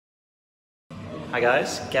Hi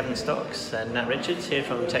guys, Gavin Stocks and Nat Richards here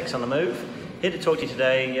from Techs on the Move. Here to talk to you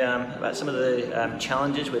today about some of the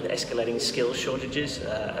challenges with escalating skills shortages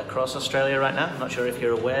across Australia right now. I'm not sure if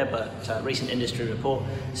you're aware, but a recent industry report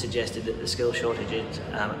suggested that the skills shortages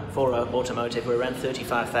for automotive were around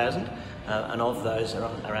 35,000, and of those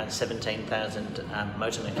are around 17,000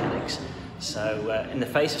 motor mechanics. So in the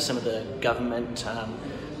face of some of the government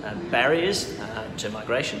barriers to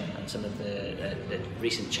migration and some of the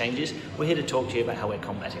recent changes, we're here to talk to you about how we're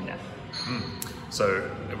combating that. So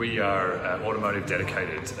we are automotive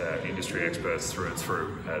dedicated industry experts through and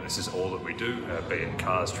through. This is all that we do, be it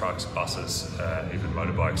cars, trucks, buses, even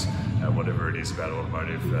motorbikes, whatever it is about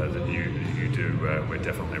automotive that you do, we're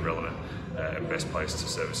definitely relevant and best placed to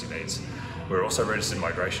service your needs. We're also registered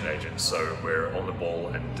migration agents, so we're on the ball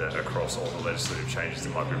and across all the legislative changes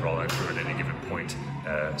that might be rolling through at any given point.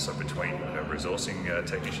 So between resourcing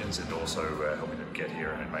technicians and also helping them get here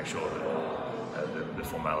and make sure that the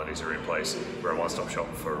formalities are in place. We're a one-stop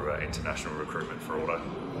shop for international recruitment for auto.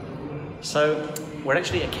 So we're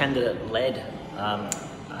actually a candidate-led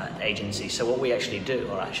agency. So what we actually do,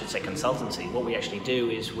 or I should say consultancy, what we actually do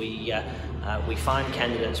is we find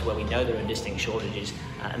candidates where we know there are distinct shortages,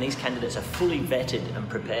 and these candidates are fully vetted and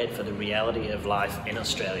prepared for the reality of life in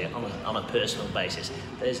Australia on a personal basis.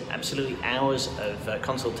 There's absolutely hours of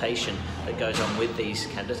consultation that goes on with these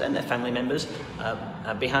candidates and their family members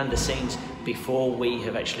behind the scenes before we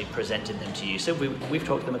have actually presented them to you. So we've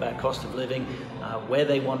talked to them about cost of living, where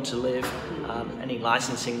they want to live, any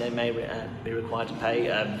licensing they may be required to pay,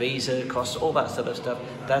 visa costs, all that sort of stuff.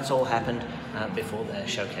 That's all happened before they're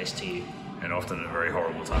showcased to you. And often at very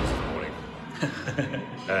horrible times in the morning.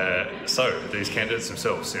 So these candidates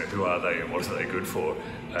themselves, who are they and what are they good for?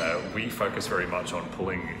 We focus very much on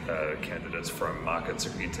pulling candidates from markets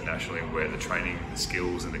internationally where the training, the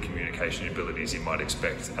skills and the communication abilities you might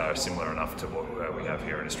expect are similar enough to what we have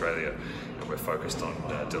here in Australia. And we're focused on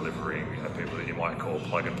delivering people that you might call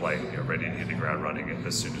plug and play, ready to hit the ground running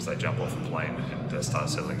as soon as they jump off a plane and start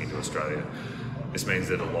settling into Australia. This means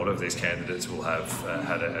that a lot of these candidates will have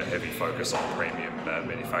had a heavy focus on premium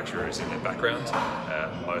manufacturers in their background.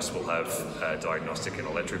 Most will have diagnostic and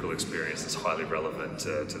electrical experience that's highly relevant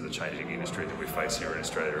to the changing industry that we face here in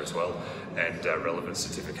Australia as well, and relevant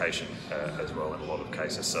certification as well in a lot of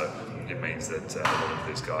cases. So it means that a lot of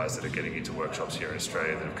these guys that are getting into workshops here in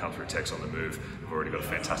Australia that have come through Techs on the Move have already got a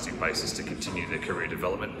fantastic basis to continue their career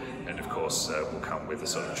development, and of course will come with the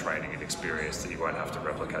sort of training and experience that you won't have to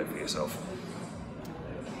replicate for yourself.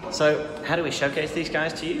 So how do we showcase these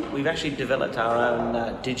guys to you? We've actually developed our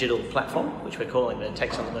own digital platform, which we're calling the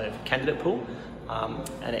Techs on the Move Candidate Pool.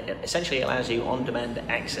 And it essentially allows you on-demand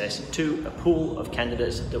access to a pool of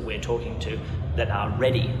candidates that we're talking to that are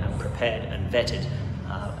ready and prepared and vetted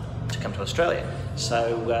to come to Australia.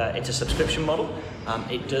 So it's a subscription model.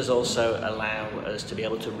 It does also allow us to be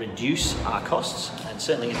able to reduce our costs, and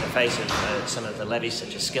certainly in the face of some of the levies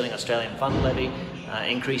such as Skilling Australian Fund levy,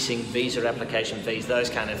 increasing visa application fees, those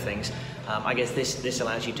kind of things. I guess this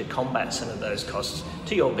allows you to combat some of those costs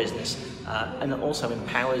to your business, and it also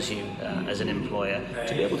empowers you as an employer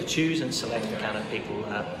to be able to choose and select the kind of people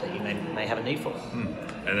that you may have a need for.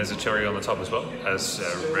 And there's a cherry on the top as well. As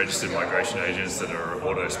registered migration agents that are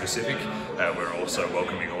auto-specific, we're also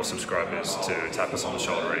welcoming all subscribers to tap us on the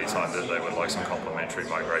shoulder anytime that they would like some complimentary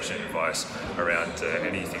migration advice around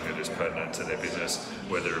anything that is pertinent to their business,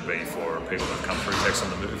 whether it be for people that have come through Techs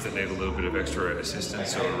on the Move that need a little bit of extra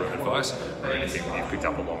assistance or advice, or anything that you've picked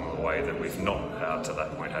up along the way that we've not to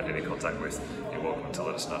that point had any contact with. You're welcome to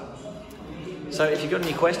let us know. So if you've got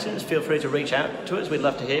any questions, feel free to reach out to us. We'd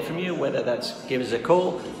love to hear from you, whether that's give us a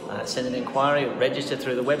call, send an inquiry, or register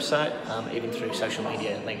through the website, even through social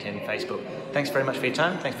media, LinkedIn, Facebook. Thanks very much for your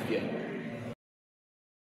time. Thanks for viewing.